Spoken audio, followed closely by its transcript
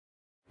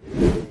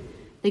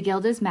The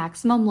Guild is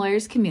Maximum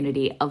Lawyers'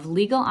 community of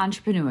legal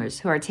entrepreneurs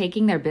who are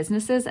taking their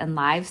businesses and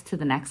lives to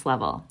the next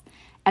level.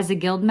 As a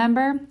Guild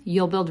member,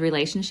 you'll build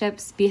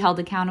relationships, be held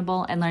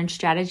accountable, and learn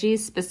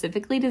strategies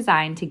specifically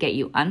designed to get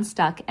you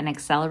unstuck and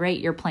accelerate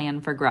your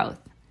plan for growth.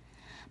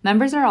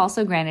 Members are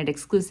also granted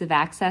exclusive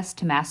access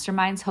to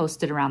masterminds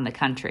hosted around the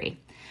country.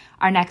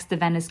 Our next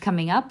event is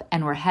coming up,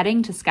 and we're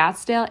heading to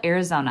Scottsdale,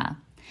 Arizona.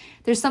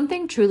 There's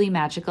something truly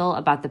magical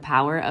about the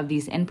power of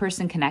these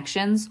in-person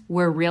connections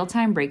where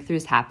real-time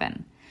breakthroughs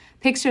happen.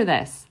 Picture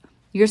this.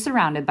 You're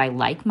surrounded by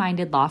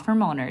like-minded law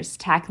firm owners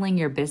tackling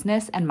your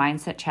business and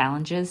mindset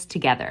challenges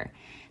together.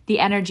 The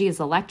energy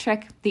is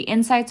electric, the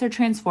insights are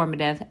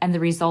transformative, and the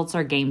results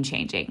are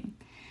game-changing.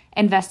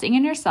 Investing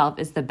in yourself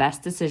is the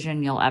best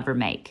decision you'll ever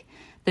make.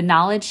 The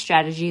knowledge,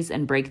 strategies,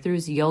 and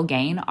breakthroughs you'll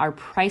gain are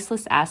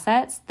priceless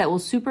assets that will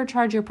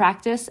supercharge your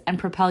practice and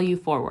propel you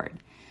forward.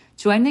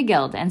 Join the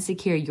Guild and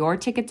secure your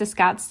ticket to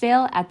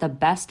Scottsdale at the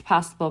best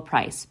possible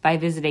price by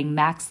visiting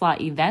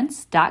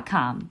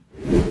maxlawevents.com.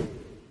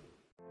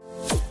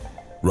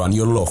 Run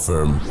your law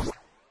firm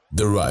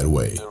the right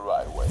way.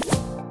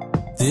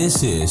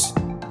 This is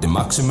the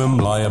Maximum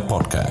Lawyer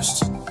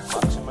Podcast.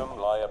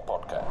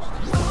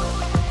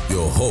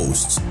 Your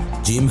hosts,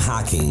 Jim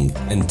Hacking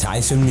and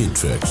Tyson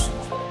Mutrux.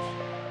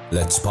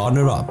 Let's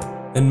partner up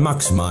and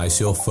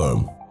maximize your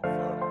firm.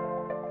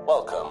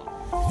 Welcome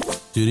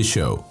to the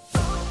show.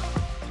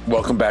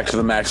 Welcome back to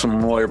the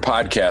Maximum Lawyer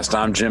Podcast.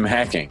 I'm Jim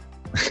Hacking.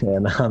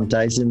 And I'm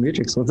Tyson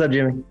Mutrux. What's up,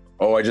 Jimmy?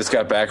 Oh, I just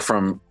got back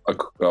from a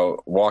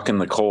walk in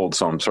the cold,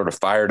 so I'm sort of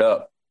fired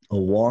up. A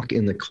walk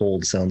in the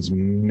cold sounds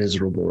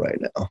miserable right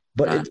now,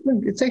 but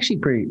it's actually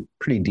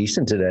pretty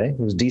decent today. It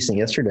was decent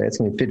yesterday. It's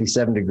going to be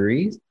 57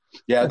 degrees.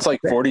 Yeah, it's like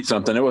 40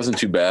 something. It wasn't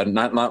too bad.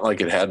 Not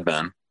like it had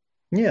been.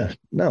 Yeah,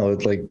 no,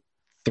 it's like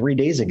 3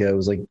 days ago, it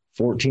was like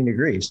 14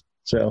 degrees.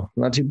 So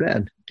not too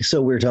bad.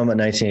 So we were talking about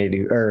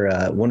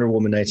Wonder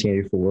Woman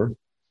 1984.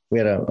 We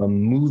had a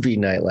movie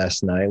night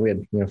last night. We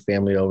had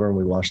family over and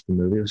we watched the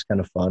movie. It was kind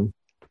of fun.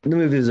 The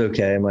movie was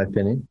okay in my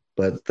opinion,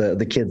 but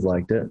the kids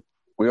liked it.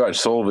 We watched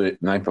Soul the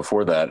night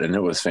before that, and it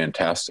was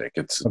fantastic.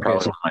 It's probably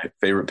one of my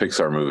favorite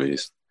Pixar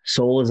movies.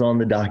 Soul is on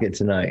the docket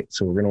tonight,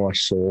 so we're gonna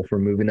watch Soul for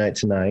movie night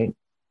tonight.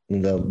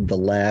 And the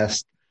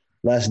last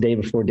day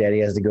before Daddy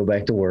has to go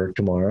back to work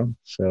tomorrow.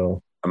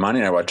 So Amani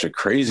and I watched a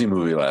crazy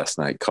movie last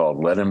night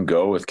called Let Him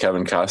Go with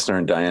Kevin Costner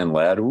and Diane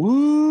Ladd.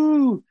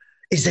 Woo!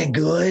 Is that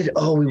good?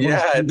 Oh,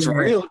 it's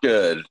real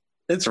good.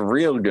 It's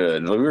real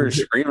good. We were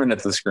screaming at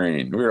the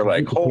screen. We were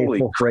like, "Holy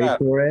crap!"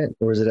 For it,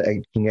 or is it?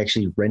 Can you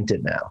actually rent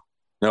it now?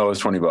 No, it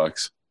was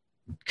 $20.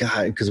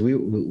 God, because we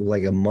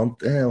like a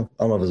month. I don't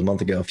know if it was a month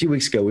ago. A few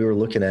weeks ago, we were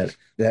looking at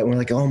that. And we're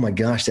like, "Oh my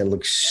gosh, that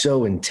looks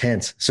so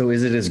intense." So,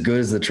 is it as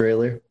good as the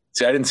trailer?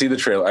 See, I didn't see the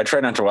trailer. I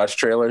try not to watch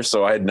trailers,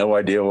 so I had no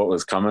idea what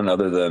was coming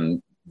other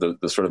than the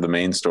sort of the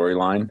main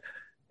storyline.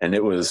 And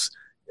it was.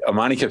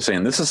 Amani kept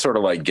saying, "This is sort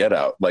of like Get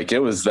Out." Like it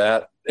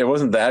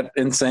wasn't that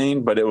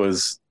insane, but it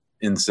was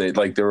insane.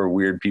 Like there were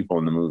weird people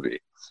in the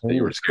movie that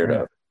you were scared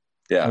of.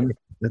 Yeah.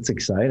 That's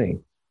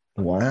exciting.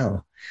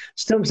 Wow.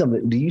 So tell me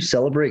something. Do you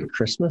celebrate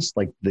Christmas?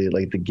 Like the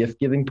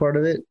gift giving part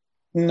of it?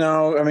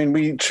 No, I mean,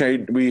 we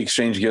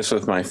exchange gifts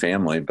with my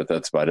family, but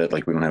that's about it.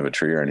 Like we don't have a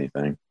tree or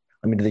anything.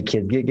 I mean, do the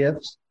kids get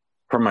gifts?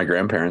 From my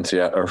grandparents.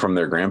 Yeah. Or from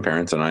their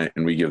grandparents and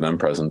we give them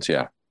presents.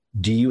 Yeah.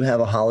 Do you have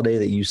a holiday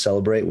that you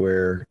celebrate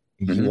where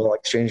you will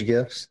exchange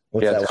gifts?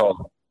 What's that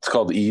it's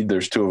called Eid.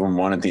 There's two of them,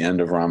 one at the end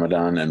of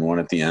Ramadan and one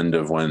at the end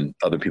of when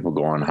other people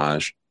go on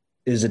Hajj.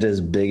 Is it as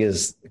big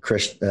as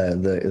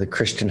the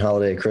Christian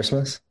holiday of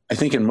Christmas? I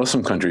think in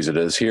Muslim countries it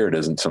is. Here it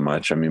isn't so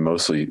much. I mean,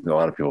 mostly a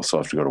lot of people still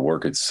have to go to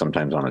work. It's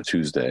sometimes on a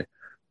Tuesday.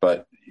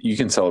 But you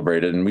can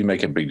celebrate it, and we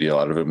make a big deal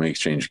out of it. We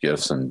exchange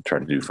gifts and try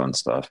to do fun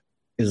stuff.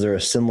 Is there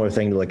a similar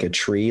thing to like a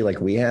tree like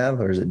we have,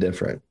 or is it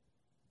different?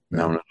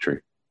 No, not a tree.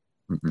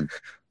 Mm-mm.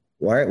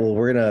 All right. Well,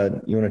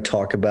 you want to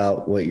talk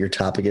about what your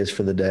topic is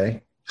for the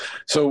day?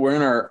 So we're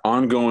in our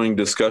ongoing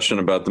discussion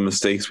about the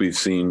mistakes we've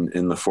seen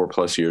in the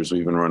 4+ years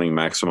we've been running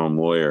Maximum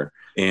Lawyer.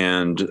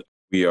 And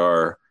we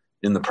are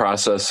in the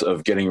process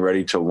of getting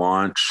ready to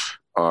launch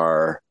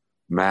our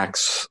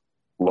Maximum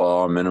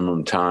Law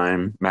Minimum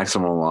Time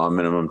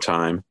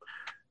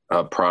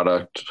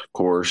product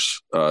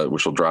course,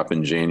 which will drop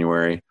in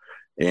January.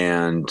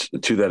 And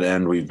to that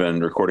end, we've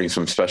been recording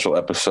some special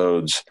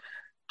episodes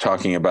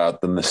talking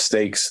about the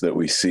mistakes that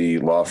we see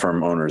law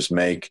firm owners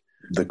make.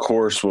 The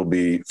course will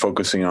be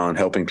focusing on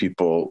helping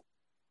people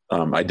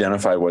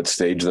identify what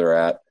stage they're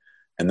at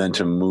and then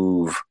to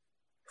move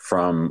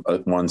from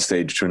one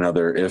stage to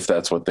another if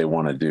that's what they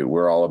want to do.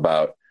 We're all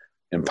about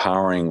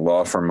empowering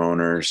law firm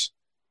owners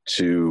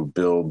to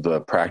build the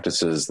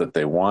practices that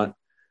they want,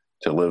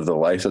 to live the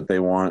life that they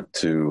want,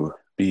 to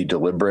be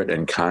deliberate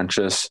and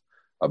conscious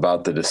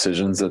about the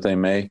decisions that they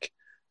make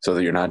so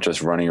that you're not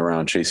just running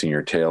around chasing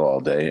your tail all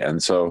day.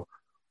 And so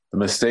the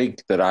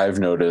mistake that I've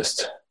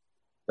noticed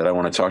that I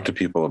want to talk to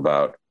people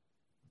about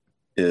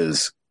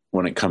is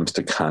when it comes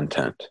to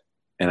content.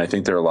 And I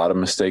think there are a lot of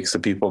mistakes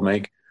that people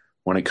make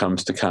when it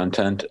comes to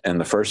content. And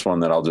the first one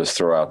that I'll just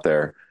throw out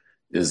there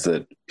is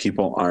that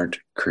people aren't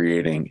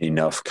creating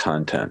enough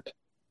content.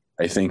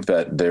 I think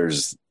that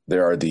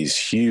there are these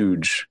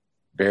huge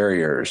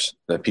barriers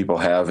that people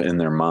have in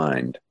their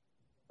mind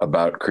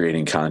about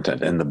creating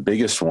content. And the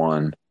biggest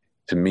one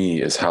to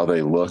me is how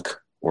they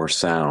look or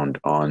sound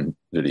on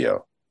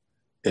video.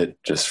 It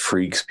just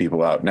freaks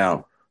people out.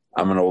 Now,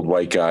 I'm an old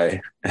white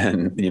guy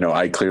and,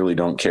 I clearly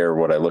don't care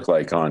what I look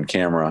like on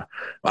camera.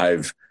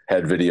 I've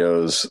had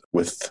videos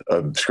with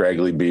a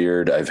scraggly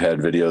beard. I've had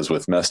videos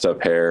with messed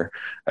up hair.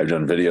 I've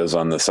done videos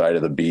on the side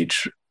of the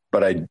beach.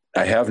 But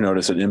I have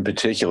noticed that in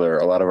particular,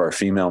 a lot of our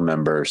female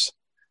members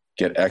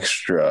get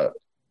extra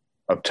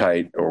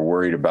uptight or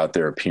worried about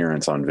their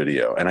appearance on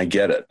video. And I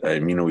get it. I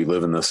mean, we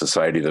live in this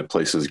society that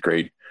places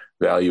great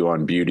value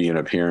on beauty and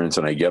appearance,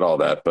 and I get all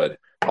that. But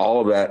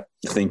all of that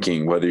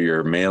thinking, whether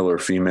you're male or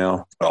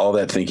female, all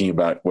that thinking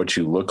about what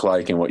you look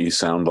like and what you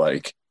sound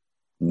like,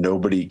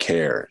 nobody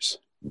cares.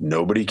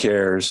 Nobody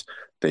cares.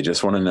 They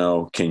just want to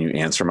know, can you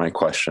answer my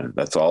question?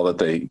 That's all that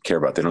they care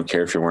about. They don't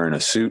care if you're wearing a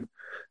suit.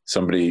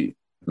 Somebody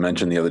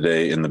mentioned the other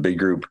day in the big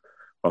group,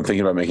 I'm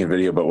thinking about making a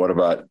video, but what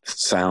about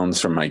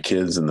sounds from my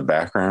kids in the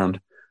background?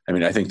 I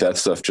mean, I think that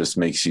stuff just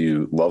makes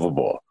you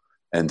lovable.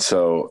 And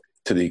so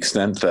to the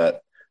extent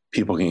that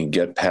people can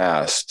get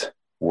past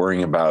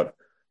worrying about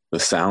the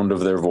sound of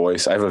their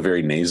voice, I have a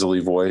very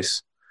nasally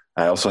voice.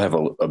 I also have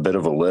a bit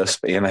of a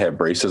lisp, and I have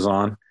braces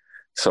on.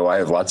 So I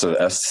have lots of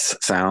S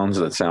sounds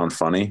that sound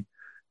funny.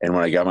 And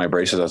when I got my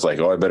braces, I was like,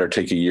 I better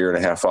take a year and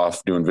a half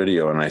off doing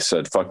video. And I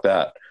said, fuck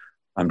that.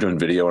 I'm doing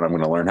video and I'm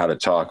going to learn how to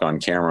talk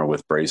on camera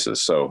with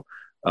braces. So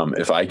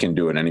if I can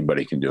do it,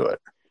 anybody can do it.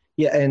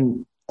 Yeah.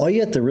 And all you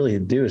have to really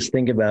do is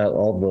think about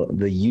all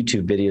the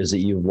YouTube videos that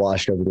you've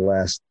watched over the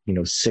last,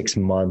 6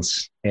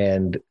 months,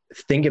 and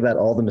think about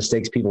all the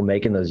mistakes people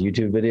make in those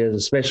YouTube videos,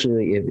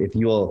 especially if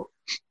you will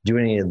do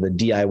any of the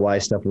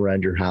DIY stuff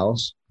around your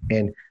house.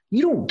 And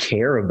you don't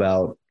care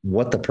about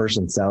what the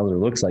person sounds or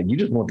looks like. You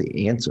just want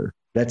the answer.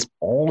 That's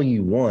all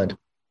you want.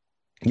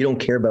 You don't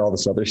care about all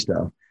this other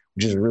stuff,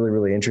 which is really,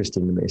 really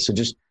interesting to me. So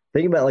just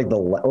think about like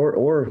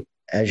or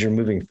as you're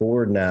moving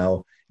forward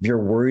now, if you're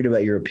worried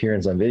about your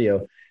appearance on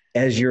video,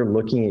 as you're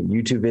looking at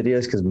YouTube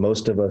videos, because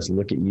most of us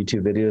look at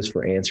YouTube videos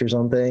for answers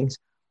on things,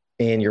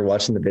 and you're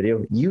watching the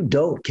video, you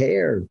don't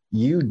care.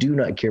 You do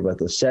not care about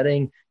the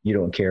setting. You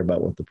don't care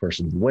about what the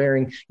person's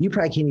wearing. You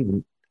probably can't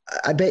even,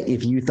 I bet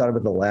if you thought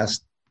about the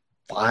last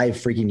 5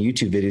 freaking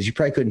YouTube videos, you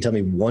probably couldn't tell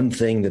me one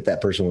thing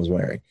that person was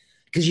wearing,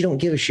 because you don't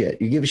give a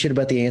shit. You give a shit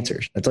about the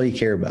answers. That's all you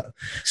care about.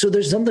 So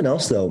there's something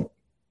else though.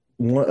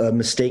 A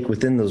mistake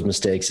within those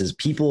mistakes is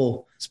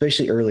people,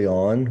 especially early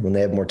on when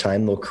they have more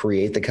time, they'll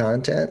create the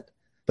content,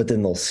 but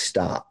then they'll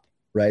stop,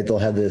 right? They'll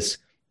have this,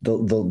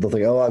 they'll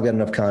think, I've got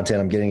enough content,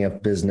 I'm getting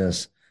enough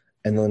business.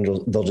 And then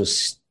they'll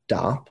just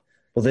stop.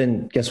 Well,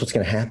 then guess what's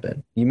going to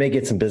happen? You may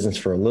get some business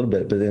for a little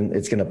bit, but then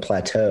it's going to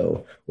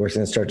plateau or it's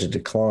going to start to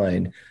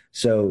decline.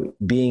 So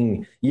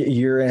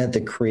you're going to have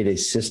to create a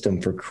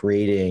system for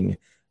creating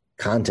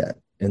content.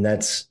 And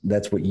that's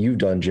what you've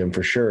done, Jim,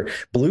 for sure.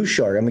 Blue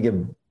Shark, I'm going to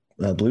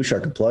give Blue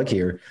Shark a plug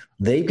here.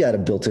 They've got a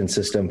built-in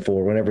system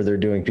for whenever they're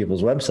doing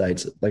people's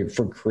websites, like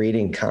for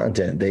creating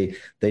content. They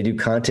do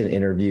content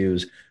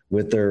interviews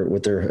with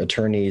their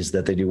attorneys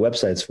that they do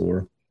websites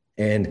for.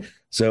 And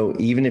so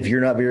even if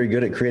you're not very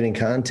good at creating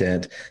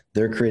content,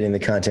 they're creating the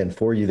content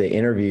for you. They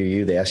interview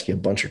you. They ask you a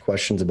bunch of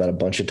questions about a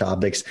bunch of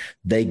topics.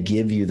 They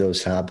give you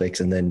those topics,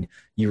 and then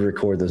you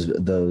record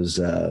those.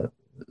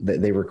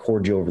 They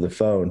record you over the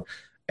phone,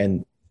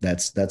 and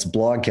that's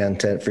blog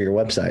content for your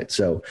website.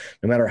 So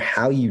no matter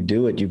how you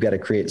do it, you've got to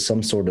create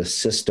some sort of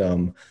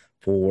system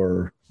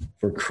for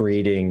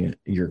creating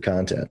your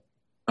content.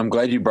 I'm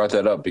glad you brought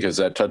that up, because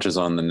that touches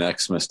on the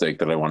next mistake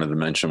that I wanted to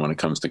mention when it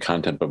comes to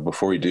content. But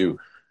before we do,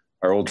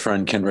 our old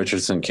friend Kent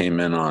Richardson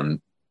came in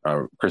on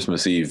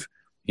Christmas Eve.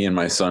 He and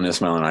my son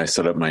Ismail and I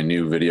set up my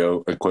new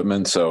video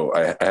equipment. So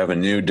I have a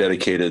new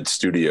dedicated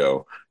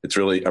studio.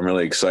 I'm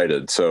really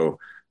excited. So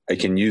I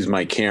can use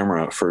my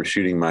camera for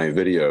shooting my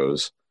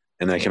videos,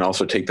 and I can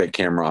also take that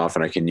camera off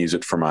and I can use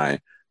it for my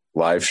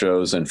live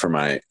shows and for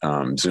my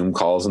Zoom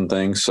calls and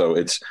things. So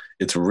it's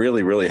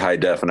really, really high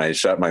def. And I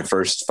shot my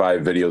first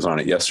 5 videos on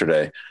it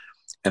yesterday,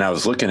 and I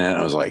was looking at it,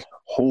 I was like,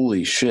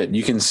 holy shit,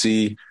 you can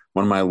see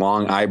one of my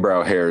long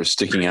eyebrow hairs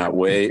sticking out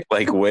way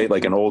like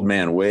an old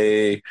man,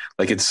 way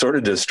like it's sort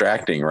of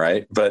distracting,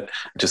 right? But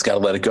just got to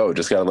let it go.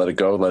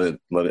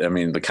 I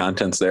mean, the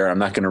content's there. I'm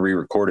not going to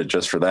re-record it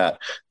just for that.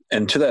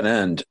 And to that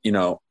end,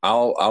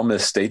 I'll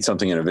misstate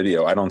something in a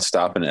video. I don't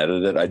stop and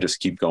edit it. I just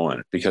keep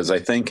going, because I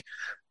think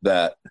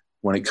that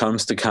when it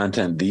comes to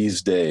content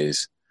these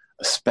days,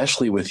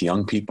 especially with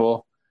young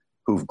people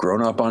who've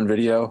grown up on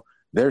video,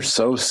 they're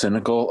so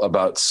cynical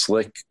about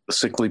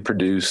sickly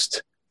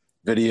produced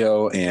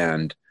video,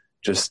 and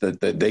just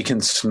that they can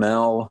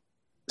smell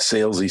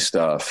salesy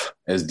stuff,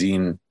 as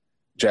Dean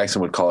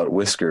Jackson would call it,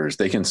 whiskers.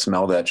 They can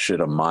smell that shit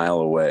a mile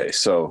away.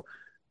 So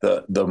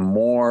the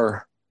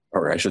more,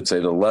 or I should say,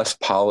 the less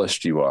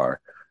polished you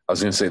are, I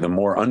was going to say the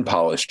more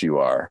unpolished you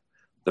are,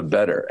 the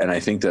better. And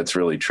I think that's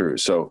really true.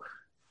 So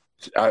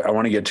I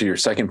want to get to your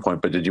second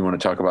point, but did you want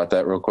to talk about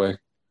that real quick?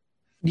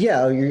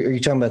 Yeah. Are you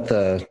talking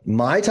about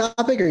my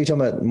topic, or are you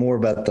talking about more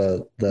about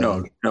the?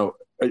 No.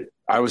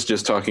 I was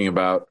just talking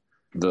about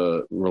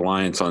the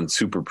reliance on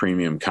super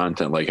premium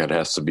content. Like, it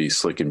has to be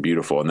slick and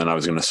beautiful. And then I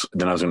was going to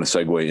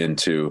segue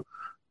into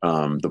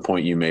the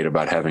point you made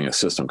about having a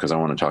system, because I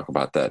want to talk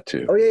about that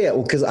too. Oh yeah.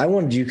 Well, because I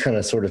wanted you kind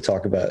of sort of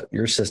talk about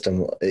your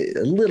system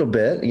a little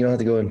bit. You don't have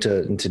to go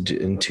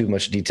into too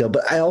much detail,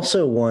 but I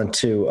also want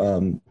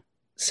to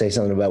say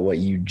something about what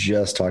you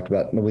just talked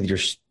about with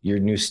your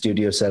new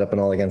studio setup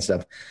and all that kind of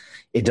stuff.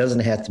 It doesn't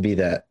have to be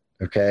that.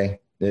 Okay.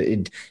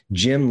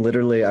 Jim,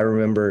 literally, I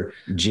remember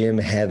Jim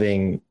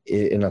having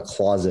it in a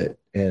closet,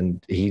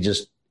 and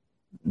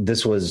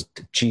this was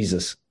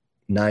Jesus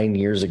 8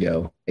 years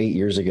ago,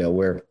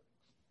 where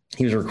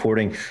he was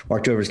recording,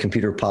 walked over his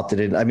computer, popped it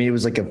in. I mean, it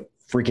was like a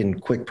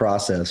freaking quick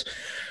process.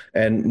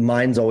 And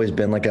mine's always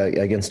been like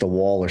against a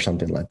wall or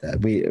something like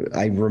that.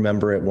 I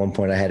remember at one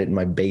point I had it in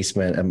my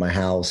basement at my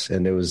house,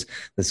 and it was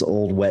this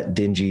old, wet,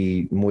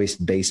 dingy,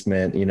 moist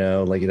basement,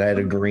 like I had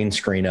a green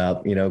screen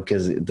up,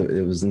 because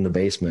it was in the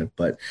basement.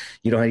 But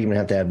you don't even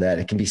have to have that.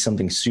 It can be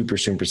something super,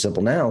 super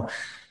simple. Now,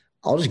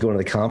 I'll just go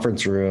into the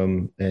conference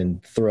room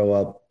and throw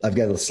up. I've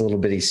got this little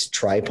bitty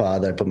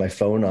tripod that I put my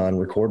phone on,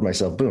 record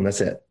myself. Boom, that's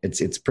it.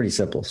 It's pretty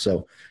simple.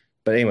 So,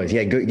 but anyways,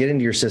 yeah, get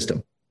into your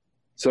system.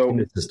 So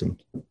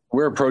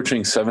we're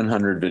approaching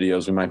 700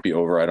 videos. We might be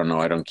over. I don't know.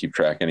 I don't keep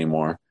track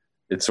anymore.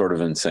 It's sort of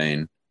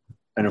insane.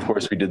 And of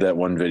course, we did that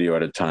one video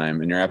at a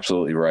time. And you're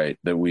absolutely right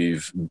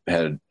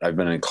that I've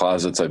been in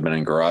closets. I've been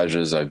in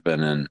garages.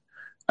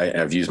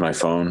 I've used my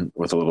phone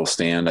with a little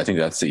stand. I think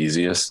that's the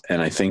easiest.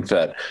 And I think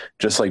that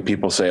just like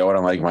people say, oh, I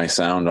don't like my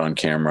sound on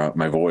camera,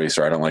 my voice,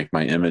 or I don't like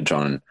my image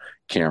on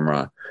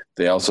camera,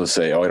 they also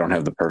say, oh, I don't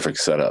have the perfect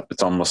setup.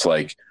 It's almost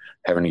like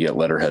having to get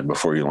letterhead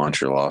before you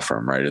launch your law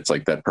firm, right? It's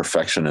like that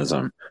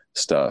perfectionism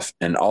stuff.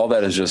 And all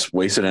that is just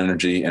wasted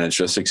energy, and it's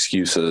just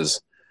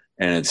excuses,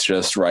 and it's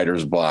just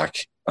writer's block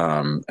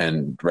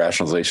and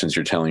rationalizations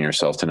you're telling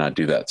yourself to not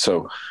do that.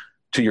 So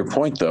to your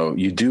point, though,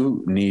 you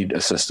do need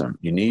a system.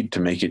 You need to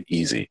make it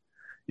easy.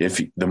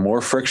 The more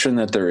friction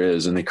that there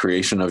is in the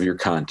creation of your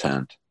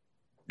content,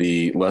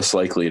 the less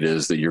likely it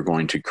is that you're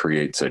going to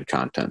create said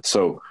content.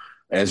 So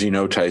as you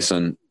know,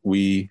 Tyson,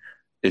 we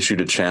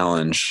issued a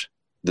challenge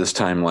this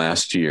time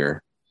last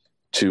year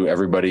to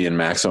everybody in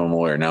Maximum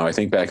Lawyer. Now, I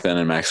think back then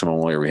in Maximum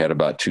Lawyer, we had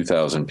about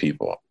 2,000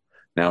 people.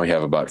 Now we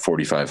have about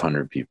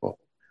 4,500 people.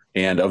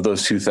 And of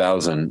those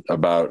 2,000,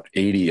 about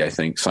 80, I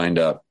think, signed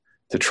up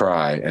to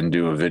try and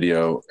do a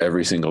video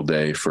every single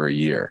day for a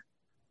year.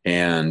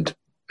 And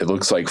it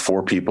looks like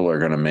 4 people are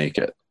going to make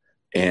it.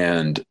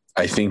 And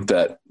I think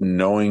that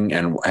knowing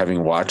and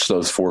having watched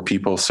those 4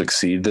 people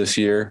succeed this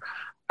year,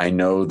 I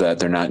know that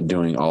they're not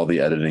doing all the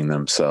editing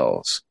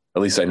themselves.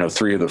 At least I know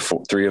 3 of the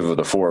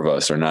 4 of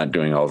us are not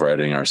doing all of our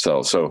editing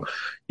ourselves. So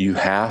you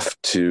have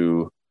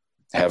to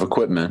have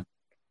equipment.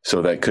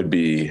 So that could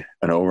be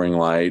an O-ring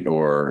light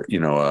or,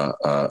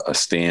 a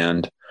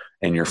stand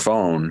and your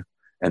phone.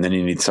 And then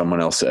you need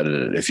someone else to edit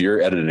it. If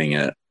you're editing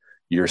it,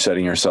 you're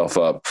setting yourself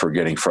up for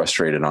getting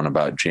frustrated on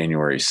about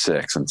January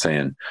 6th and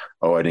saying,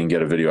 oh, I didn't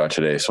get a video out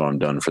today, so I'm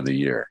done for the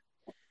year.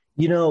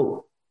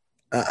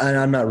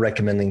 I'm not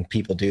recommending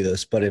people do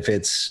this, but if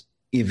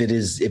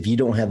you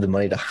don't have the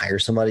money to hire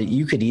somebody,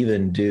 you could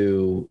even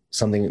do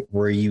something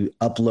where you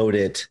upload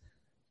it.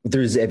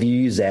 If you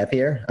use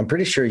Zapier, I'm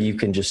pretty sure you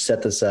can just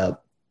set this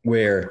up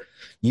where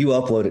you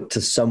upload it to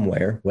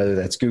somewhere, whether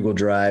that's Google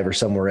Drive or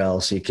somewhere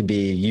else. It could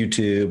be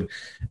YouTube,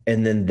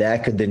 and then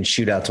that could then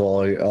shoot out to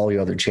all your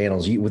other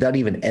channels without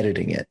even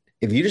editing it.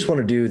 If you just want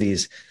to do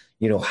these,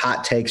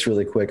 hot takes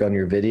really quick on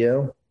your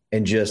video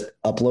and just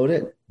upload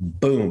it,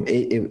 boom,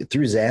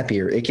 through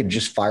Zapier, it can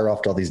just fire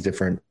off to all these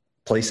different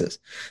places.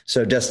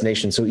 So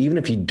destination. So even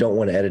if you don't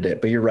want to edit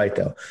it, but you're right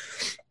though,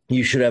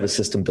 you should have a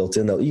system built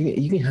in though.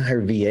 You can hire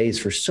VAs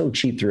for so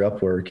cheap through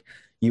Upwork.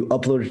 You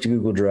upload it to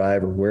Google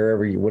Drive or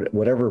wherever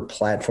whatever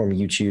platform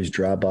you choose,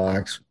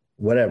 Dropbox,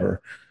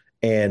 whatever,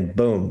 and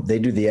boom, they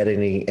do the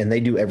editing and they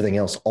do everything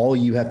else. All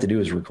you have to do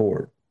is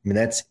record. I mean,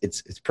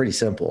 it's pretty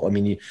simple. I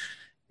mean,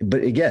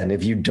 but again,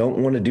 if you don't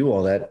want to do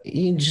all that,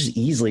 you can just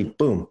easily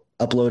boom,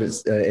 upload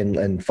it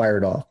and fire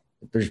it off.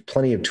 There's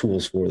plenty of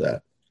tools for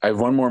that. I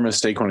have one more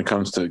mistake when it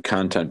comes to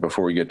content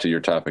before we get to your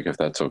topic, if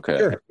that's okay.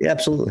 Sure, yeah,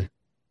 absolutely.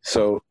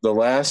 So the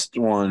last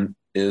one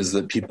is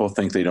that people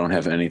think they don't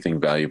have anything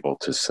valuable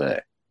to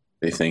say.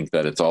 They think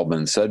that it's all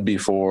been said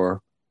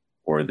before,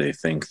 or they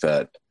think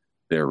that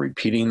they're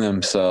repeating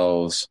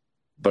themselves.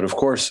 But of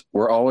course,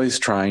 we're always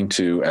trying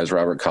to, as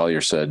Robert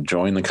Collier said,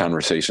 join the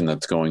conversation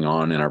that's going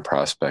on in our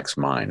prospect's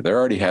mind. They're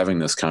already having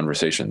this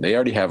conversation. They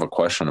already have a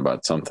question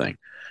about something.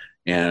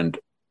 And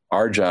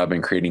our job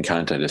in creating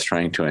content is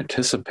trying to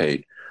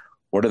anticipate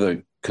what are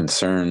the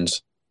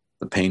concerns,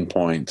 the pain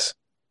points,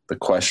 the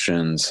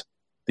questions,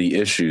 the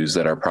issues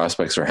that our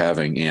prospects are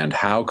having, and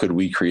how could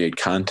we create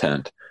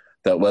content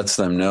that lets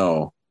them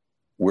know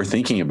we're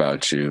thinking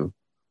about you,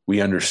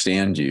 we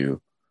understand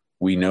you,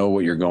 we know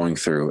what you're going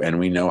through, and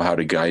we know how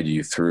to guide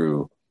you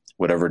through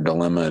whatever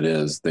dilemma it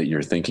is that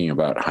you're thinking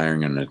about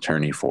hiring an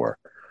attorney for.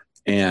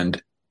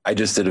 And I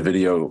just did a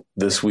video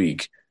this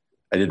week.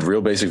 I did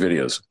real basic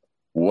videos.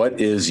 What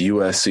is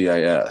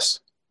USCIS?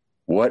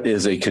 What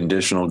is a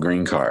conditional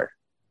green card?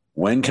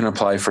 When can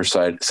apply for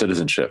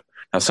citizenship?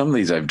 Now, some of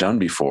these I've done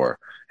before,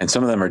 and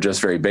some of them are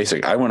just very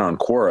basic. I went on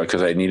Quora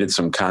because I needed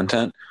some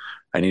content.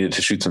 I needed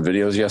to shoot some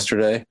videos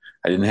yesterday.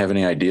 I didn't have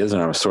any ideas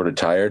and I was sort of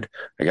tired.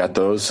 I got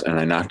those and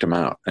I knocked them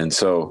out. And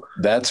so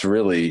that's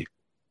really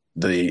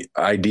the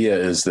idea,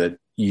 is that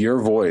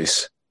your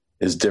voice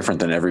is different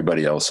than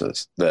everybody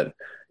else's. That,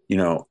 you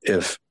know,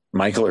 if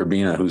Michael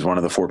Urbina, who's one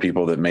of the 4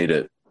 people that made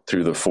it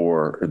through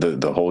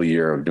the whole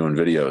year of doing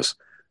videos,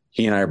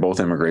 he and I are both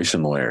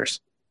immigration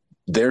lawyers.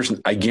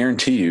 I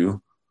guarantee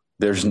you,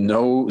 there's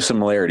no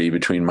similarity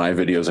between my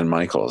videos and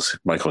Michael's.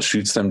 Michael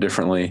shoots them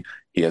differently.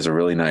 He has a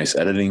really nice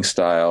editing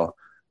style.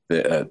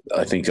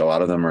 I think a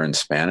lot of them are in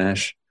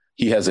Spanish.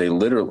 He has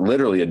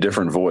literally a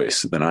different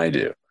voice than I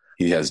do.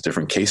 He has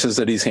different cases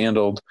that he's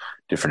handled,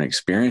 different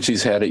experience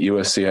he's had at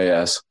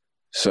USCIS.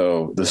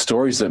 So the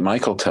stories that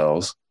Michael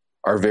tells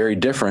are very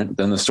different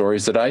than the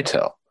stories that I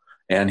tell.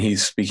 And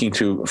he's speaking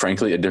to,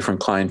 frankly, a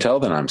different clientele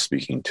than I'm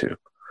speaking to.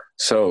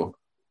 So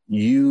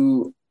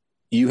you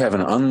have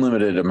an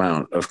unlimited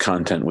amount of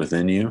content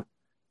within you.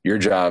 Your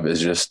job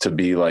is just to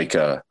be like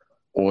a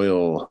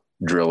oil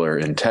driller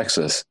in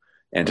Texas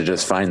and to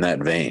just find that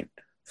vein.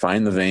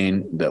 Find the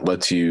vein that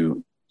lets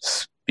you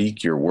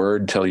speak your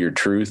word, tell your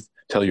truth,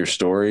 tell your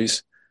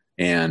stories,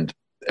 and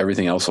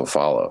everything else will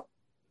follow.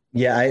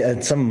 Yeah,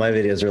 some of my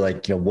videos are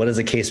like, you know, what is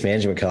a case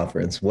management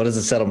conference? What is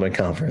a settlement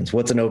conference?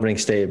 What's an opening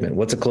statement?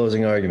 What's a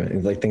closing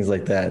argument? Like things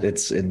like that.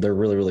 They're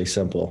really, really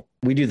simple.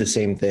 We do the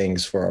same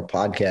things for our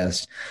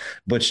podcast,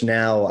 which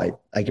now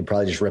I could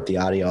probably just rip the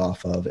audio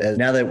off of. And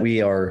now that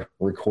we are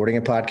recording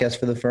a podcast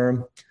for the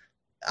firm,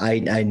 I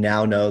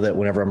now know that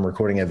whenever I'm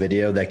recording a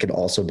video, that could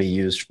also be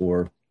used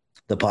for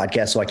the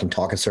podcast, so I can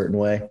talk a certain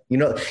way, you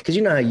know, because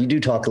you know how you do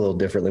talk a little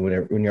differently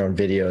when you're on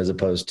video as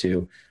opposed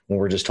to when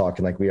we're just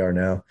talking like we are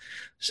now.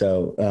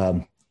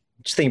 So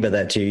just think about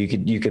that too.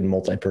 You can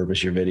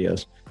multi-purpose your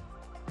videos.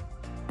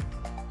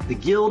 The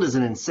Guild is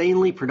an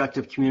insanely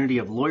productive community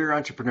of lawyer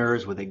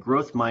entrepreneurs with a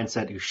growth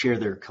mindset who share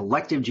their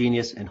collective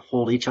genius and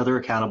hold each other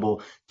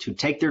accountable to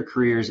take their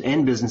careers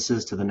and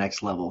businesses to the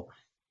next level.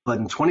 But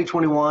in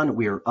 2021,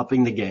 we are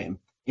upping the game.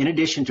 In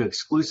addition to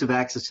exclusive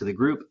access to the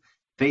group,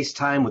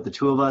 FaceTime with the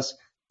 2 of us,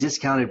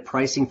 discounted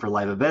pricing for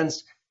live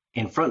events,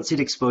 and front seat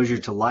exposure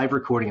to live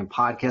recording and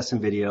podcasts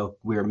and video,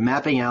 we are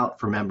mapping out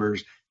for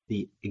members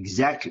the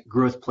exact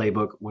growth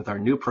playbook with our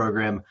new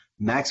program,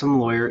 Maximum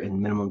Lawyer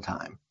in Minimum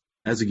Time.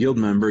 As a Guild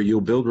member,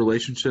 you'll build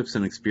relationships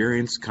and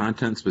experience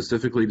content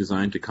specifically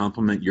designed to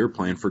complement your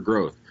plan for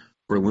growth.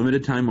 For a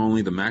limited time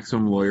only, the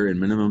Maximum Lawyer in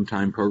Minimum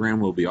Time program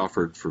will be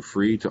offered for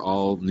free to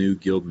all new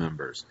Guild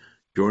members.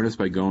 Join us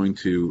by going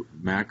to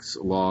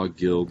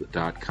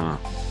maxlawguild.com.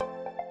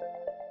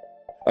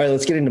 All right,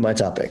 let's get into my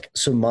topic.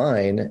 So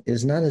mine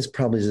is not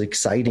probably as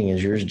exciting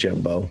as yours,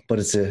 Jimbo, but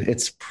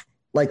it's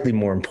likely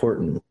more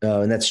important,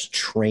 and that's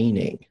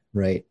training,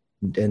 right?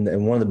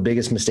 And one of the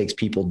biggest mistakes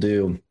people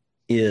do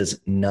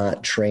is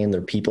not train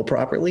their people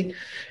properly,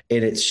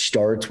 and it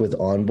starts with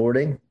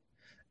onboarding.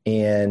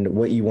 And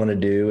what you want to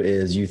do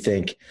is you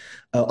think,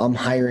 oh, I'm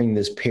hiring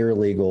this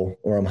paralegal,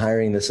 or I'm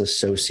hiring this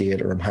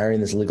associate, or I'm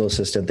hiring this legal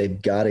assistant.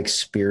 They've got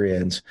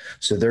experience,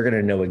 so they're going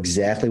to know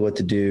exactly what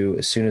to do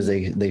as soon as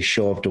they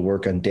show up to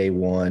work on day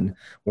one.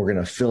 We're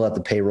going to fill out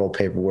the payroll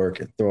paperwork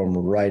and throw them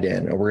right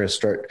in, or we're going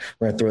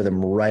to throw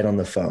them right on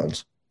the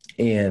phones.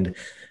 And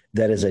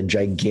that is a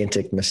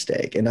gigantic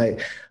mistake. And I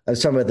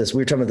was talking about this. We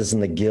were talking about this in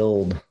the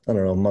Guild, I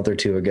don't know, a month or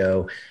 2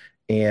 ago.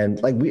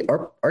 And like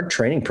our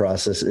training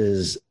process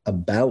is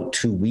about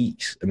 2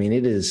 weeks. I mean,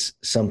 it is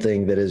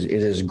something that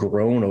it has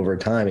grown over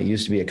time. It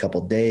used to be a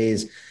couple of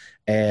days,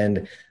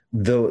 and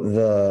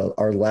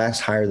our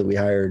last hire that we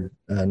hired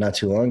not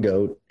too long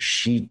ago,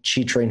 she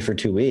trained for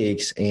 2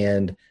 weeks,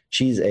 and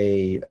she's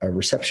a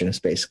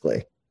receptionist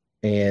basically.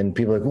 And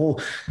people are like, well,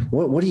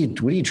 what do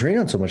you train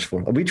on so much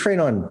for? We train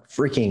on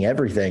freaking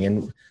everything.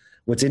 And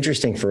what's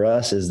interesting for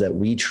us is that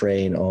we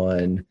train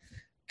on,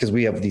 because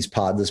we have this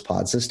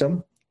pod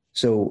system.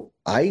 So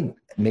I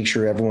make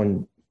sure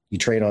you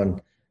train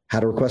on how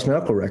to request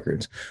medical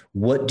records.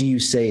 What do you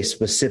say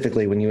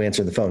specifically when you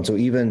answer the phone? So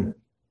even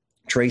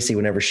Tracy,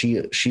 whenever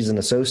she's an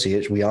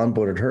associate, we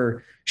onboarded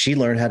her, she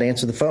learned how to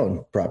answer the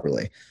phone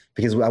properly,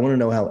 because I want to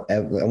know I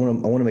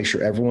want to make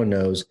sure everyone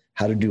knows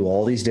how to do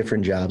all these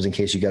different jobs in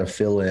case you got to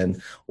fill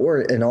in,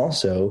 and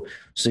also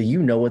so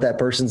you know what that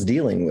person's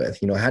dealing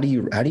with. You know, how do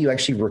you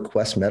actually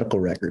request medical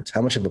records?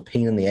 How much of a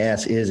pain in the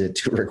ass is it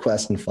to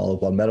request and follow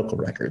up on medical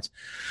records?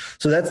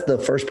 So that's the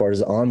first part,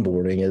 is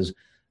onboarding, is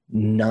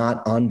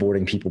not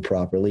onboarding people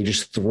properly,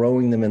 just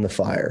throwing them in the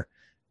fire.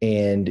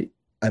 And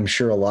I'm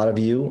sure a lot of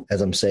you,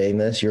 as I'm saying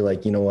this, you're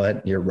like, you know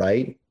what, you're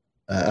right.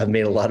 I've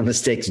made a lot of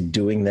mistakes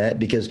doing that,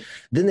 because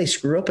then they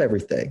screw up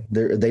everything.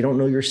 They don't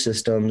know your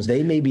systems.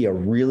 They may be a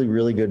really,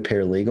 really good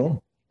paralegal,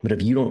 But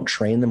if you don't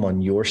train them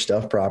on your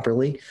stuff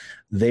properly,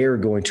 they're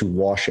going to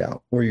wash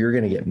out, or you're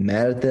going to get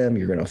mad at them.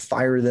 You're going to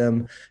fire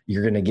them.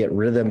 You're going to get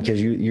rid of them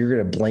because you're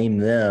going to blame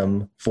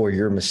them for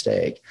your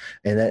mistake.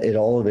 And that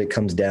all of it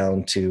comes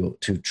down to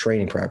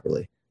training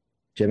properly.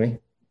 Jimmy?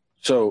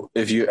 So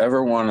if you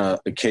ever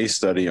want a case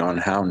study on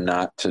how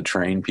not to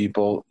train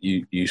people,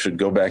 you should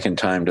go back in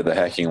time to the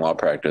hacking law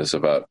practice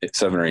about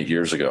 7 or 8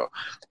 years ago.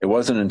 It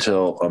wasn't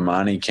until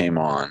Amani came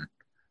on,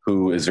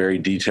 who is very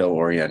detail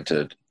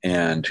oriented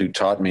and who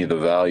taught me the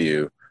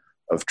value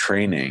of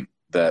training,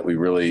 that we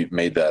really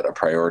made that a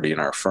priority in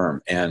our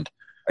firm. And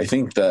I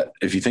think that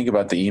if you think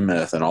about the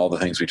E-Myth and all the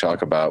things we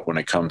talk about when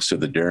it comes to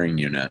the daring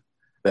unit,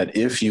 that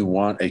if you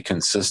want a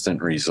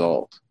consistent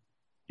result,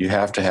 you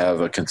have to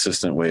have a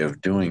consistent way of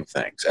doing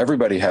things.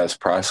 Everybody has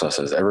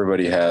processes.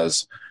 Everybody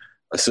has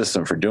a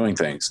system for doing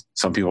things.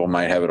 Some people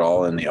might have it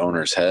all in the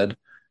owner's head.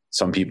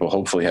 Some people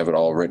hopefully have it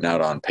all written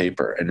out on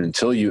paper. And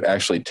until you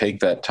actually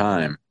take that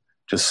time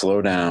to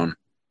slow down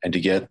and to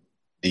get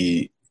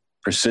the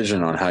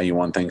precision on how you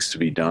want things to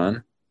be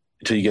done,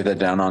 until you get that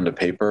down onto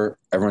paper,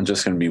 everyone's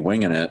just going to be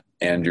winging it,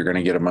 and you're going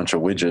to get a bunch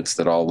of widgets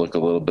that all look a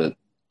little bit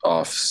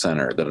off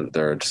center, that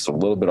they're just a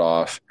little bit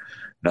off.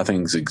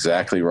 Nothing's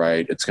exactly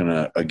right. It's going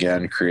to,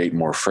 again, create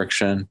more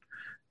friction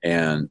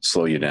and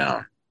slow you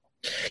down.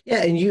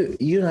 Yeah. And you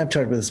and I've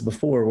talked about this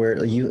before, where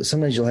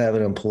sometimes you'll have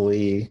an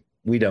employee,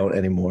 we don't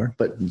anymore,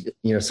 but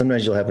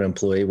sometimes you'll have an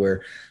employee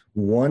where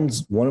one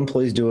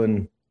employee's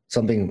doing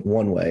something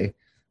one way,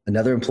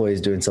 another employee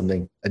is doing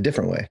something a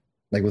different way,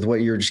 like with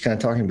what you were just kind of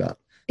talking about.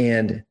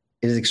 And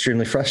it is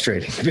extremely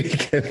frustrating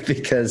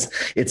because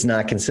it's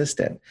not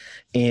consistent.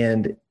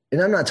 And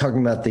I'm not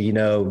talking about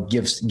the,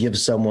 give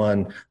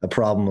someone a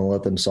problem and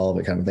let them solve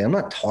it kind of thing. I'm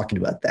not talking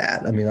about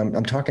that. I mean,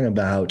 I'm talking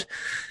about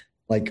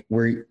like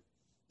where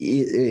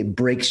it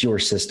breaks your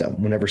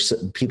system whenever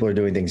people are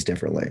doing things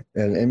differently.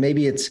 And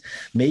maybe it's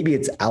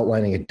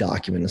outlining a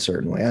document a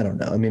certain way. I don't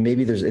know. I mean,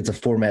 maybe it's a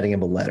formatting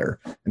of a letter.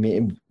 I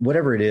mean,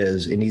 whatever it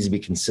is, it needs to be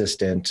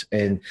consistent.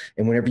 And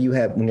whenever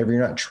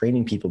you're not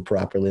training people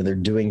properly and they're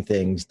doing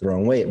things the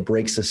wrong way, it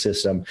breaks the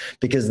system,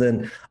 because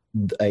then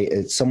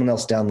someone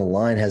else down the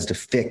line has to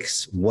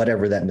fix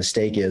whatever that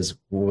mistake is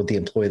with the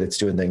employee that's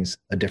doing things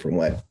a different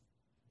way.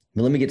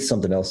 But let me get to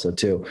something else though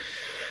too.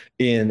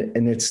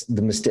 And it's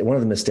the mistake. One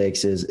of the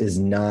mistakes is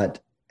not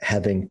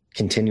having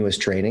continuous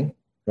training.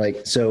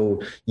 Like,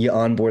 so you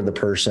onboard the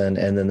person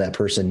and then that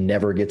person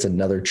never gets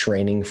another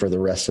training for the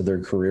rest of their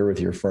career with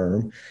your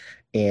firm.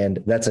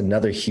 And that's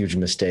another huge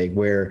mistake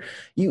where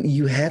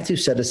you have to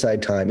set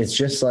aside time. It's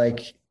just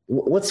like,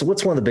 what's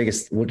one of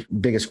the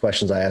biggest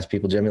questions I ask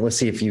people, Jimmy? Let's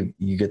see if you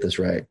get this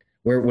right.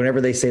 Whenever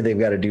they say they've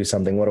got to do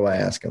something, what do I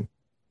ask them?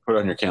 Put it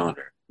on your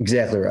calendar.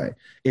 Exactly right.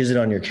 Is it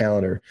on your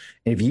calendar?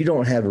 And if you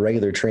don't have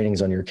regular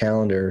trainings on your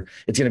calendar,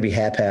 it's going to be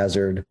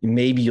haphazard.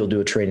 Maybe you'll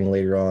do a training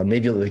later on.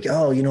 Maybe you'll be like,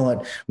 oh, you know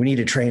what? We need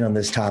to train on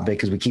this topic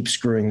because we keep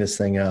screwing this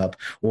thing up.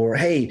 Or,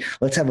 hey,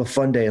 let's have a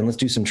fun day and let's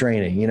do some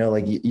training.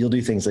 Like you'll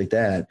do things like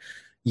that.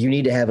 You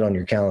need to have it on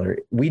your calendar.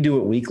 We do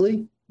it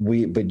weekly.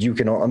 But you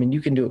can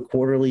do it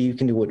quarterly. You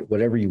can do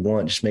whatever you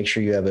want. Just make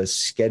sure you have a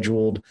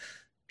scheduled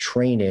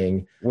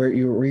training where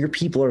your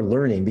people are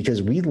learning,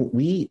 because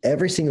we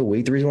every single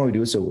week, the reason why we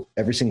do it so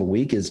every single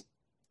week is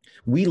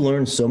we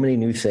learn so many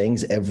new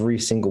things every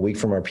single week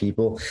from our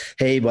people.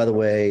 Hey, by the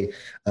way,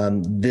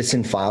 this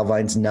in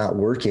Filevine's not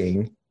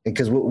working,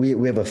 because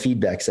we have a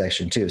feedback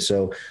section too.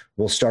 So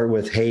we'll start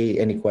with, hey,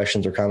 any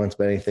questions or comments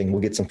about anything?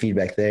 We'll get some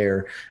feedback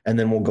there, and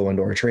then we'll go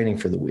into our training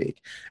for the week.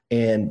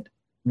 And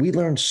we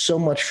learned so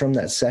much from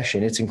that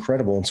session. It's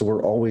incredible. And so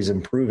we're always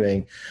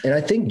improving. And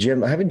I think,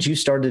 Jim, haven't you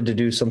started to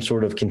do some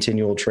sort of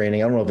continual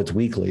training? I don't know if it's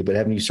weekly, but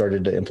haven't you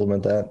started to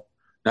implement that?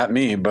 Not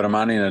me, but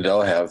Amani and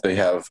Adele have. They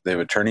have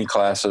attorney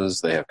classes.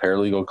 They have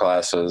paralegal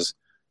classes.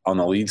 On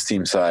the leads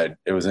team side,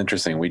 it was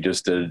interesting. We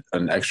just did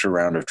an extra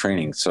round of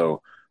training.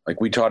 So like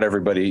we taught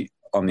everybody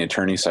on the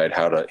attorney side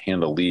how to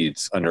handle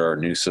leads under our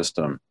new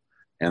system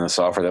and the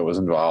software that was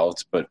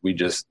involved. But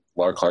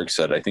Laura Clark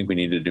said, I think we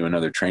need to do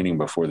another training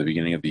before the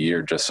beginning of the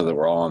year, just so that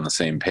we're all on the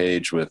same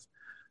page with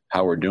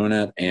how we're doing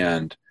it.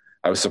 And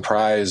I was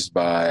surprised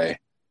by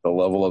the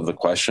level of the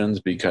questions,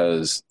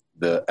 because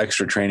the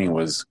extra training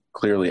was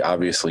clearly,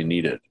 obviously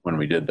needed when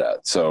we did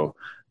that. So,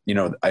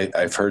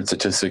 I've heard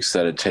statistics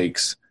that it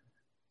takes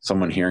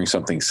someone hearing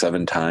something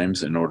 7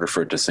 times in order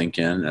for it to sink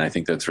in. And I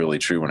think that's really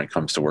true when it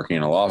comes to working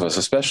in a law office,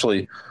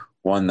 especially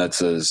one that's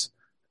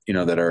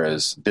that are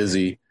as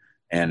busy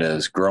and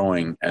as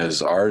growing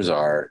as ours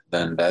are.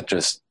 Then that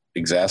just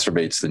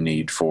exacerbates the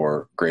need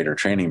for greater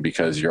training,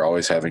 because you're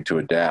always having to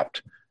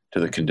adapt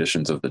to the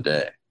conditions of the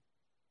day.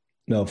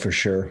 No, for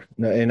sure.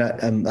 No, and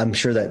I'm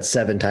sure that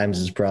 7 times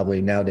is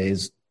probably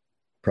nowadays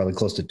probably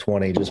close to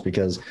 20, just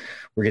because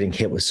we're getting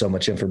hit with so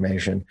much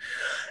information.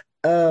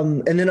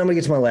 And then I'm gonna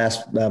get to my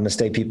last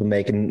mistake people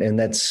make, and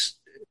that's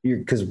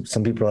because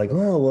some people are like,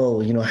 oh,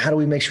 well, how do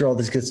we make sure all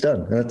this gets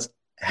done? And that's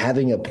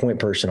having a point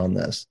person on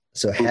this.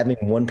 So having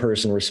one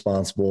person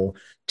responsible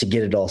to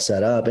get it all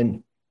set up.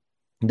 And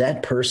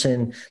That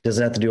person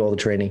doesn't have to do all the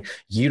training.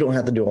 You don't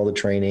have to do all the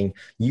training.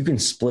 You can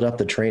split up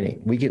the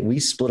training. We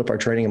split up our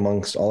training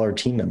amongst all our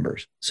team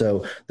members.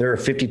 So there are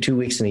 52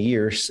 weeks in a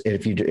year. And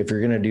if you're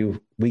going to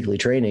do weekly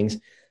trainings,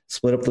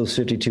 split up those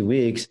 52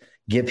 weeks,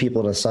 give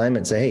people an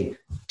assignment, say, hey,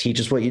 teach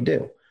us what you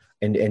do,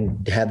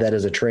 and have that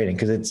as a training,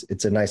 because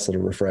it's a nice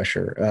little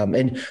refresher.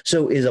 And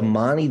so is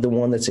Amani the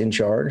one that's in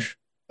charge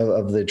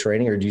of the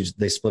training, or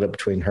they split up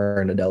between her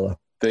and Adela?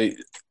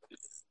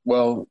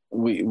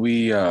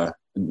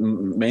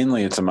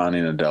 Mainly it's Amani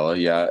and Adela.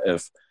 Yeah.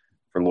 If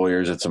for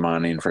lawyers, it's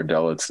Amani, and for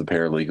Adela, it's the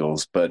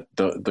paralegals. But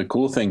the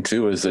cool thing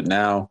too is that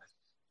now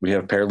we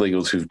have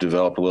paralegals who've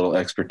developed a little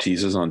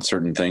expertises on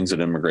certain things at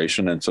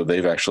immigration. And so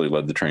they've actually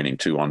led the training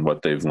too on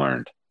what they've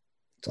learned.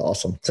 It's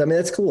awesome. So, I mean,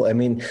 that's cool. I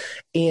mean,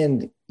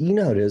 and you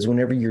know, it is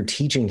whenever you're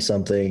teaching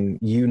something,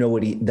 you know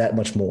that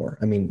much more.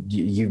 I mean,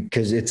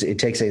 because it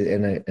takes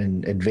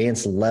an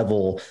advanced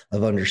level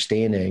of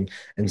understanding.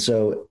 And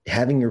so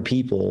having your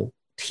people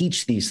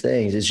teach these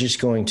things is just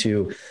going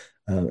to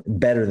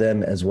better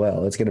them as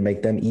well. It's going to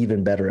make them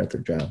even better at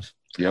their jobs.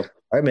 Yep.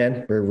 All right,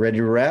 man. We're ready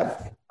to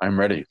wrap. I'm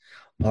ready.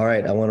 All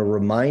right. I want to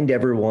remind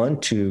everyone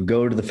to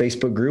go to the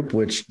Facebook group,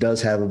 which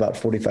does have about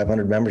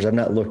 4,500 members. I've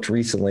not looked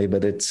recently,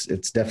 but it's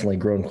definitely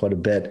grown quite a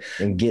bit,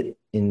 and get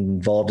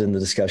involved in the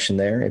discussion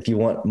there. If you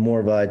want more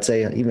of, I'd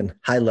say, even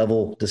high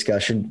level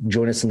discussion,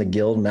 join us in the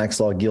guild,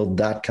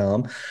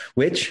 maxlawguild.com,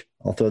 which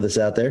I'll throw this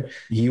out there.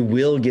 You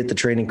will get the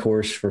training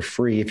course for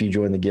free if you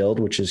join the guild,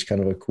 which is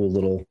kind of a cool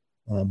little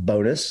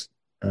bonus.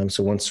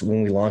 So when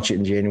we launch it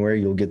in January,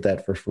 you'll get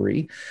that for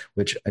free,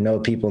 which I know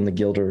people in the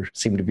guild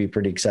seem to be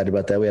pretty excited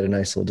about that. We had a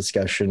nice little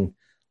discussion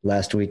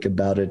last week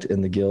about it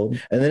in the guild.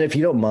 And then if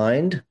you don't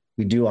mind,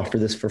 we do offer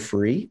this for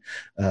free,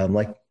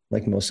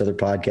 like most other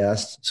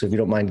podcasts. So if you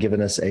don't mind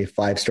giving us a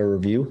 5-star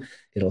review,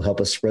 it'll help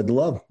us spread the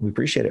love. We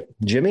appreciate it.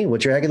 Jimmy,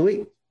 what's your hack of the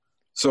week?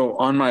 So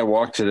on my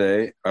walk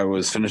today, I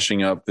was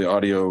finishing up the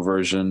audio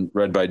version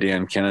read by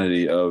Dan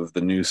Kennedy of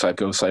the new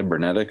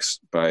Psycho-Cybernetics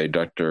by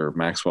Dr.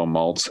 Maxwell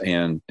Maltz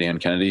and Dan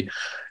Kennedy.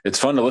 It's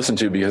fun to listen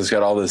to because it's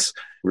got all this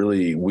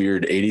really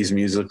weird 80s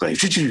music,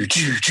 like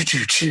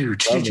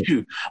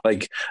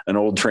like an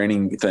old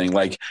training thing.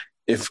 Like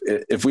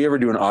if we ever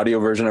do an audio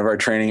version of our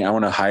training, I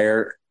want to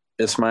hire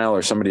Ismail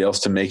or somebody else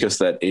to make us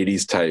that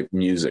 80s type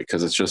music,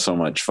 because it's just so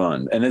much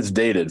fun. And it's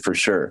dated for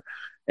sure.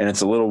 And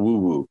it's a little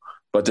woo-woo.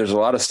 But there's a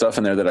lot of stuff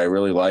in there that I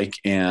really like,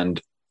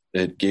 and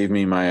it gave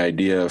me my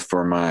idea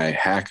for my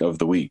hack of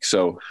the week.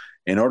 So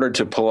in order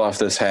to pull off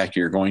this hack,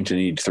 you're going to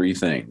need 3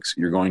 things.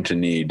 You're going to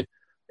need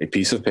a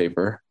piece of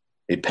paper,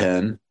 a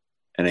pen,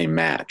 and a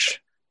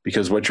match.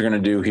 Because what you're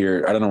going to do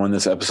here, I don't know when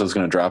this episode is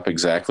going to drop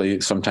exactly,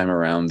 sometime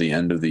around the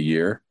end of the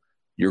year.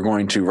 You're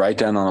going to write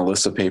down on a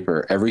list of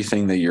paper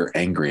everything that you're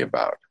angry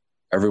about,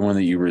 everyone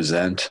that you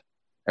resent,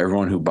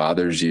 everyone who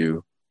bothers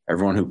you,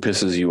 everyone who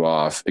pisses you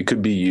off. It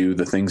could be you,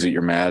 the things that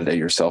you're mad at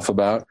yourself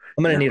about.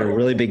 I'm going to need a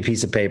really big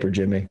piece of paper,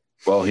 Jimmy.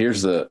 Well,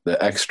 here's the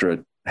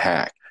extra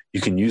hack.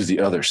 You can use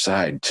the other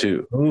side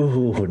too.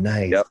 Ooh,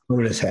 nice. Yep.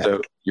 Bonus hack.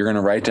 So you're going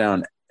to write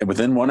down,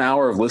 within 1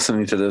 hour of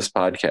listening to this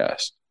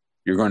podcast,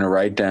 you're going to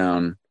write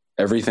down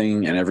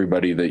everything and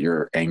everybody that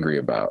you're angry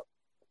about.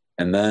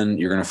 And then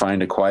you're going to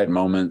find a quiet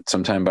moment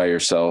sometime by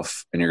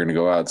yourself, and you're going to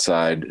go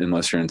outside,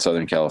 unless you're in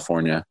Southern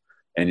California,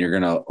 and you're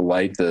going to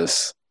light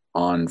this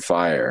on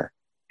fire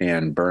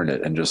and burn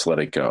it and just let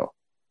it go,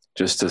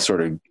 just to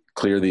sort of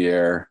clear the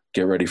air,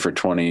 get ready for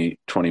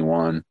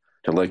 2021,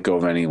 to let go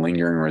of any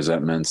lingering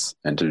resentments,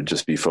 and to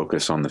just be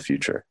focused on the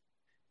future.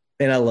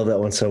 And I love that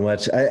one so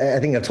much. I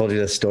think I've told you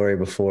this story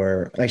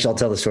before. Actually, I'll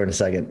tell the story in a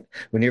second.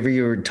 Whenever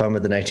you were talking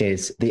about the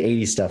 1980s, the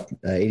 80s stuff,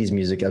 80s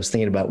music, I was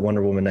thinking about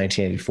Wonder Woman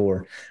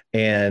 1984,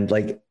 and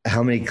like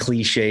how many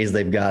cliches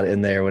they've got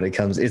in there when it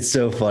comes. It's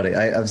so funny.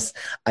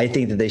 I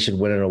think that they should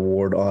win an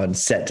award on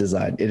set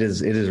design. It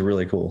is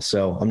really cool.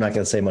 So I'm not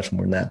going to say much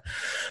more than that.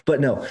 But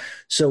no.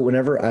 So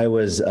whenever I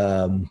was,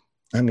 I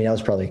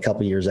was probably a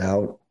couple years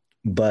out,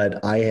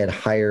 but I had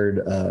hired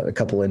a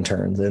couple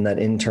interns, and that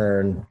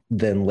intern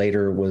then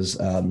later was,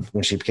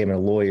 when she became a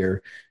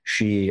lawyer,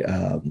 she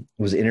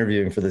was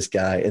interviewing for this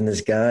guy, and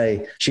this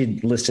guy,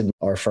 she'd listed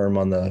our firm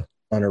on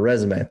her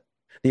resume.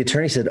 The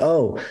attorney said,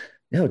 "Oh,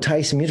 no,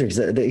 Tyson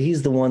Mutrux,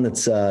 he's the one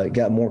that's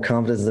got more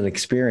confidence than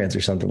experience,"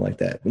 or something like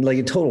that. Like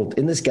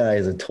and this guy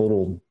is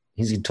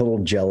he's a total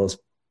jealous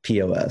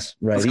POS,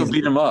 right? Let's go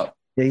beat him up.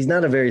 Yeah, he's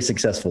not a very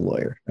successful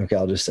lawyer. Okay,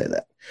 I'll just say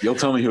that. You'll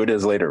tell me who it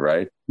is later,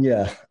 right?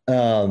 Yeah.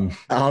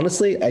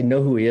 Honestly, I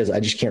know who he is. I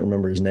just can't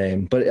remember his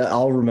name, but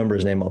I'll remember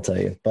his name. I'll tell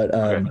you. But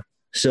okay.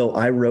 So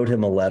I wrote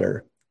him a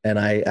letter, and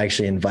I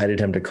actually invited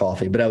him to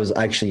coffee, but I was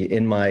actually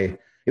it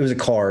was a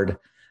card,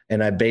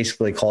 and I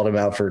basically called him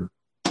out for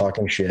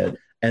talking shit.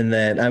 And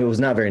then I was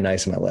not very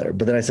nice in my letter,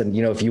 but then I said,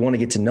 if you want to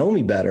get to know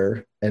me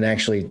better and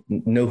actually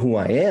know who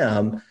I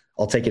am,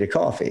 I'll take you to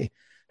coffee.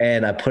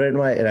 And I put it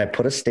and I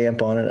put a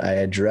stamp on it. I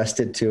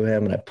addressed it to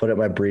him, and I put it in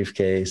my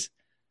briefcase,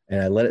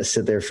 and I let it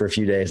sit there for a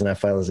few days. And I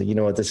finally said, you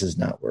know what? This is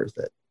not worth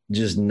it.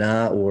 Just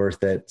not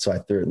worth it. So I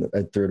threw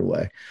it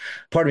away.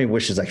 Part of me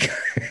wishes I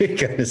could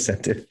have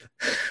sent it,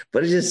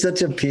 But it's just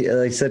such a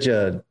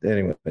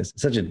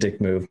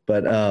dick move.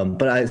 But I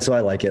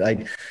like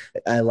it.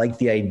 I like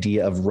the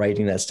idea of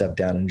writing that stuff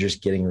down and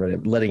just getting rid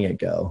of, letting it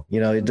go.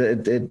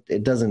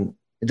 It doesn't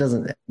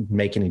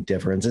make any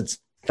difference.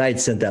 If I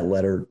had sent that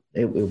letter,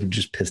 it would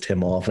just pissed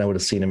him off, and I would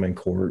have seen him in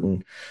court,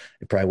 and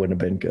it probably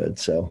wouldn't have been good.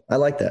 So I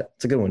like that.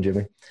 It's a good one,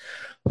 Jimmy.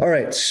 All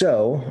right.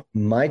 So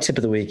my tip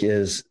of the week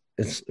it's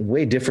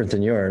way different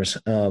than yours.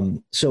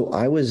 So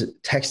I was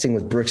texting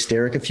with Brooks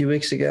Derrick a few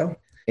weeks ago,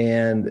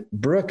 and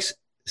Brooks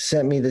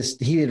sent me this.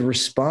 He had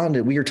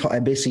responded. We were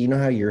talking, basically,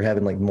 how you're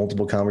having like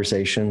multiple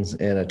conversations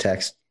in a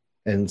text.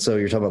 And so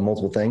you're talking about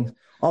multiple things.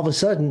 All of a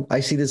sudden I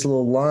see this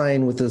little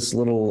line with this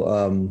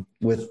little,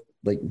 with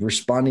like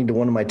responding to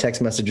one of my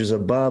text messages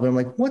above. And I'm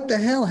like, what the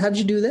hell? How'd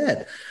you do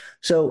that?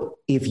 So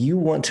if you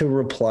want to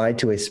reply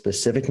to a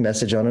specific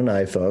message on an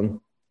iPhone,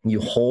 you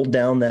hold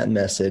down that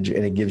message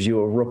and it gives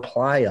you a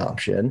reply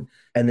option.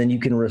 And then you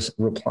can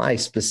reply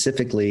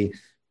specifically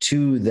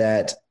to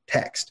that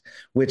text,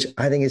 which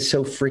I think is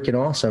so freaking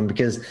awesome,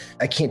 because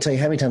I can't tell you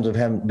how many times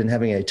I've been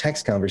having a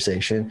text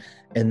conversation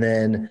and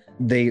then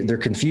they're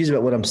confused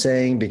about what I'm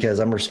saying because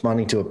I'm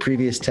responding to a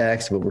previous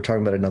text, but we're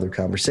talking about another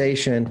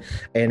conversation,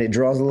 and it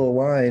draws a little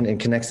line and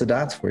connects the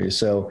dots for you.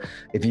 So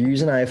if you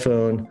use an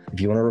iPhone, if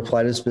you want to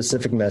reply to a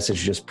specific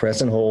message, just press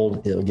and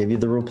hold. It'll give you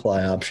the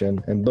reply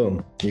option, and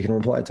boom, you can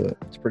reply to it.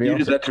 It's pretty awesome.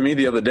 You did that to me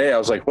the other day. I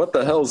was like, what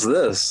the hell is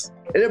this?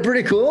 Isn't it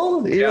pretty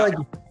cool? Yeah.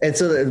 And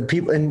so the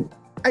people, and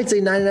I'd say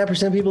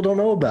 99% of people don't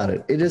know about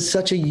it. It is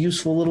such a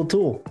useful little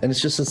tool, and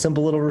it's just a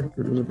simple little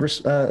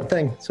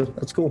thing. So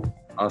that's cool.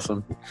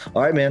 Awesome.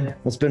 All right, man. Well,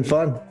 it's been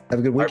fun. Have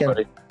a good weekend. All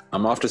right, buddy.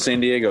 I'm off to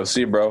San Diego.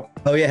 See you, bro.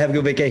 Oh, yeah. Have a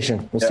good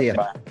vacation. We'll see you.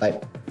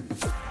 Bye.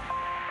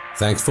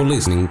 Thanks for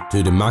listening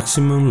to the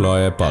Maximum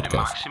Lawyer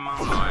Podcast.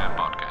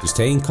 To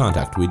stay in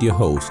contact with your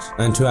hosts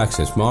and to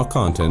access more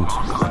content,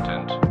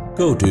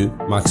 go to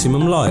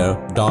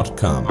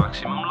MaximumLawyer.com.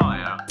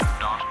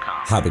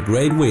 Have a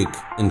great week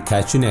and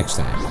catch you next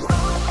time.